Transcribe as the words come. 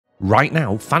Right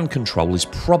now, FanControl is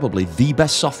probably the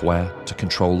best software to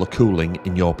control the cooling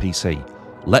in your PC.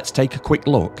 Let's take a quick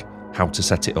look how to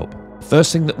set it up.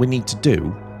 First thing that we need to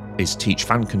do is teach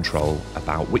FanControl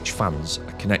about which fans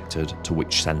are connected to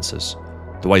which sensors.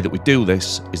 The way that we do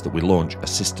this is that we launch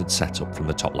Assisted Setup from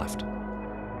the top left.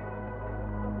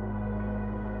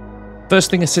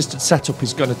 First thing Assisted Setup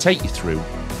is going to take you through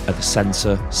are the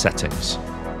sensor settings.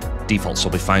 Defaults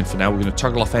will be fine for now. We're going to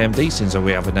toggle off AMD since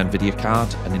we have an NVIDIA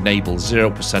card and enable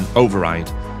 0% override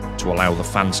to allow the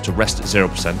fans to rest at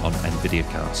 0% on NVIDIA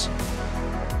cards.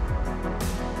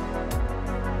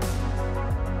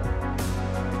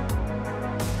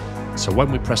 So when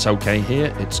we press OK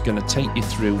here, it's going to take you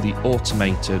through the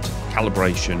automated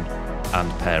calibration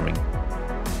and pairing.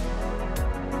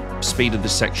 Speeded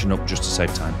this section up just to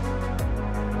save time.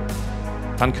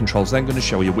 FanControl is then going to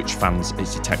show you which fans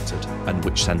is detected and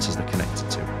which sensors they're connected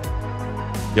to.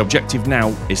 The objective now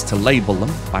is to label them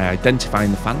by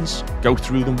identifying the fans, go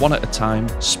through them one at a time,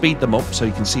 speed them up so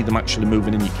you can see them actually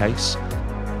moving in your case.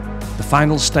 The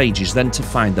final stage is then to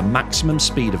find the maximum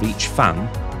speed of each fan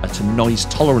at a noise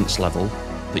tolerance level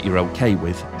that you're okay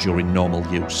with during normal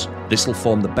use. This will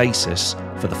form the basis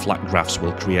for the flat graphs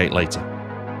we'll create later.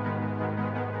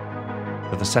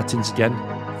 For the settings again,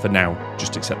 for now,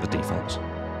 just accept the defaults.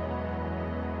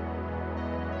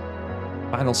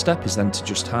 Final step is then to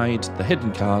just hide the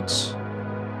hidden cards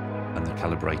and the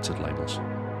calibrated labels.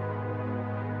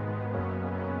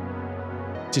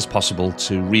 It is possible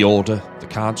to reorder the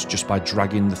cards just by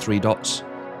dragging the three dots.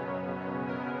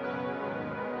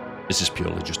 This is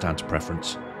purely just down to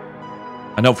preference.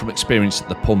 I know from experience that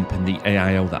the pump in the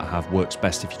AIO that I have works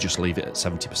best if you just leave it at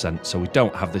 70%, so we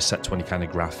don't have this set to any kind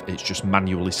of graph, it's just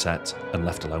manually set and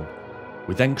left alone.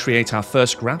 We then create our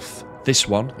first graph. This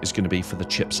one is going to be for the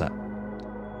chipset.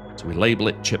 So we label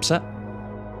it chipset,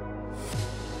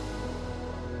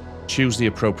 choose the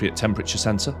appropriate temperature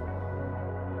sensor,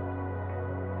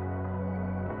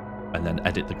 and then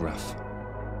edit the graph.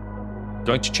 I'm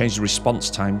going to change the response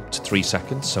time to 3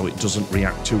 seconds so it doesn't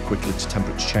react too quickly to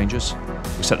temperature changes.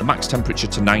 We set the max temperature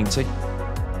to 90,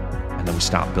 and then we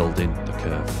start building the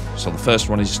curve. So the first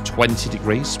one is 20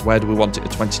 degrees. Where do we want it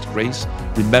at 20 degrees?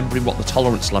 Remembering what the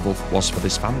tolerance level was for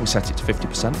this fan, we set it to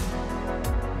 50%.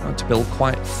 I'm going to build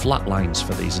quite flat lines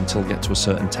for these until we get to a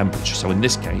certain temperature. So in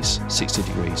this case, 60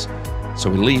 degrees. So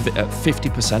we leave it at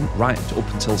 50% right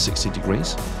up until 60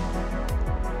 degrees.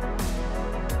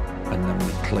 And then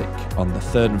we click on the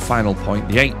third and final point,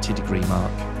 the 80 degree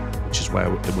mark, which is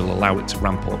where it will allow it to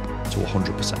ramp up to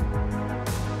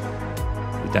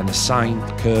 100%. We then assign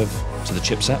the curve to the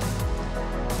chipset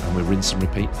and we rinse and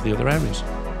repeat for the other areas.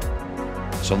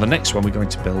 So the next one we're going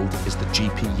to build is the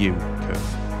GPU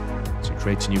curve. So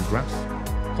create a new graph,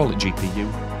 call it GPU,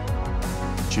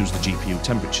 choose the GPU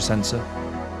temperature sensor,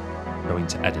 go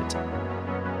into edit.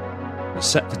 We'll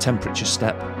set the temperature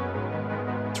step,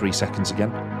 3 seconds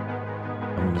again.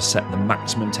 I'm going to set the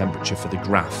maximum temperature for the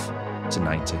graph to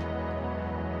 90.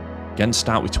 Again,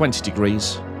 start with 20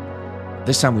 degrees.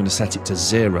 This time I'm going to set it to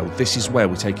 0. This is where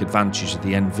we take advantage of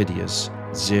the NVIDIA's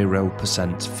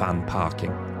 0% fan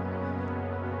parking.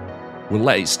 We'll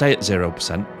let it stay at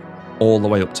 0% all the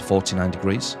way up to 49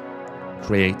 degrees.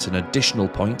 Create an additional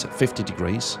point at 50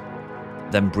 degrees,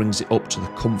 then brings it up to the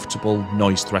comfortable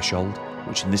noise threshold,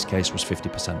 which in this case was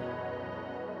 50%.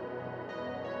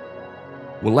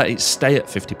 We'll let it stay at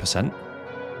 50%,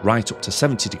 right up to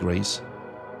 70 degrees,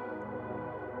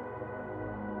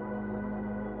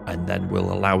 and then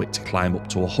we'll allow it to climb up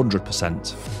to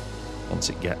 100% once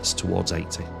it gets towards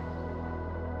 80.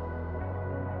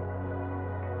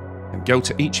 And go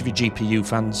to each of your GPU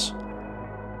fans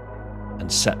and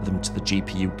set them to the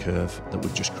GPU curve that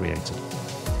we've just created.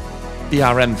 The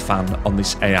RM fan on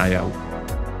this AIO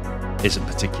isn't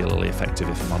particularly effective,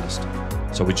 if I'm honest.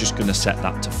 So we're just going to set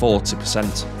that to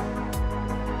 40%,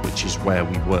 which is where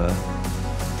we were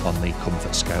on the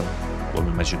comfort scale when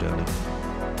we measured earlier.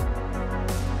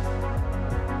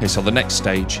 Okay, so the next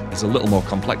stage is a little more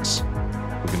complex.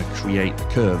 We're going to create the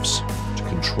curves to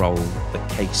control the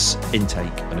case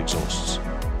intake and exhausts.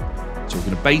 So we're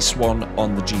going to base one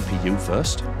on the GPU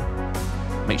first.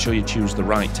 Make sure you choose the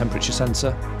right temperature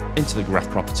sensor, into the graph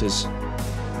properties.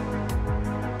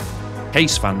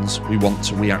 Case fans, we want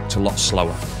to react a lot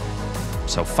slower.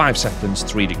 So 5 seconds,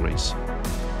 3 degrees.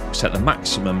 We set the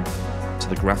maximum to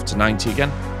the graph to 90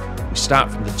 again. We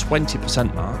start from the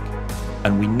 20% mark,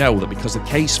 and we know that because the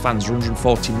case fans are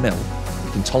 140 mil,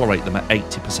 we can tolerate them at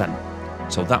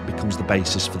 80%. So that becomes the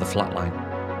basis for the flat line.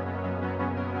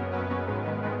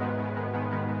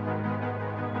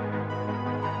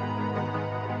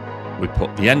 We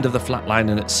put the end of the flat line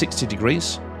in at 60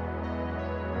 degrees.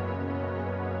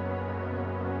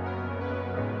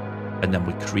 and then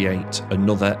we create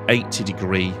another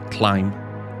 80-degree climb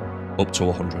up to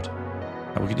 100.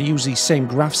 Now we're going to use these same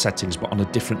graph settings but on a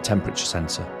different temperature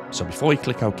sensor. So before you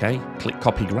click OK, click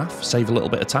Copy Graph, save a little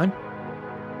bit of time,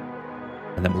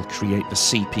 and then we'll create the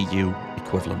CPU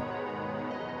equivalent.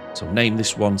 So name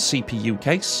this one CPU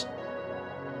case.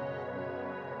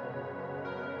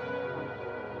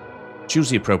 Choose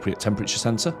the appropriate temperature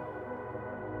sensor.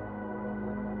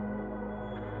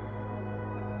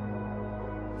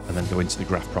 And then go into the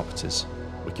graph properties.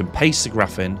 We can paste the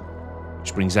graph in,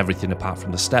 which brings everything apart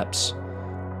from the steps.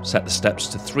 Set the steps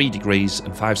to 3 degrees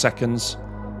and 5 seconds.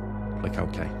 Click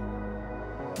OK.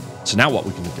 So now what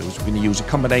we're going to do is we're going to use a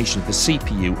combination of the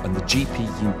CPU and the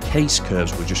GPU case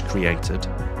curves we just created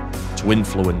to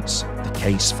influence the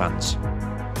case fans.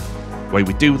 The way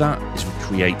we do that is we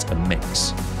create a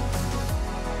mix.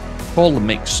 Call the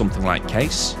mix something like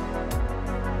case,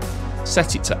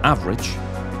 set it to average,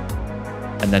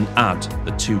 and then add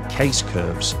the 2 case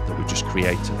curves that we just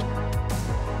created.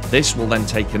 This will then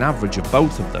take an average of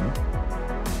both of them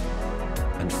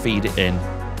and feed it in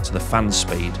to the fan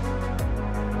speed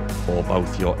for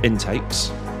both your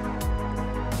intakes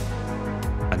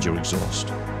and your exhaust.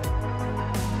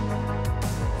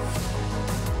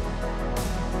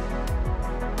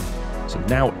 So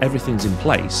now everything's in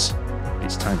place,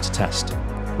 it's time to test.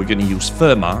 We're going to use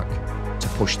Furmark to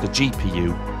push the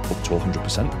GPU up to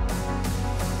 100%.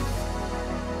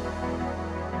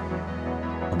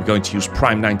 And we're going to use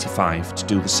Prime95 to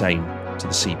do the same to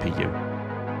the CPU.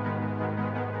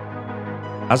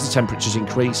 As the temperatures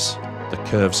increase, the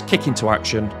curves kick into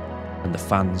action and the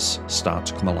fans start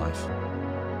to come alive.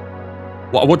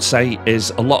 What I would say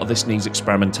is a lot of this needs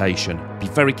experimentation. Be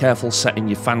very careful setting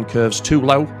your fan curves too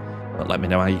low, but let me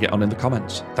know how you get on in the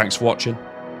comments. Thanks for watching.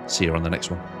 See you on the next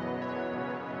one.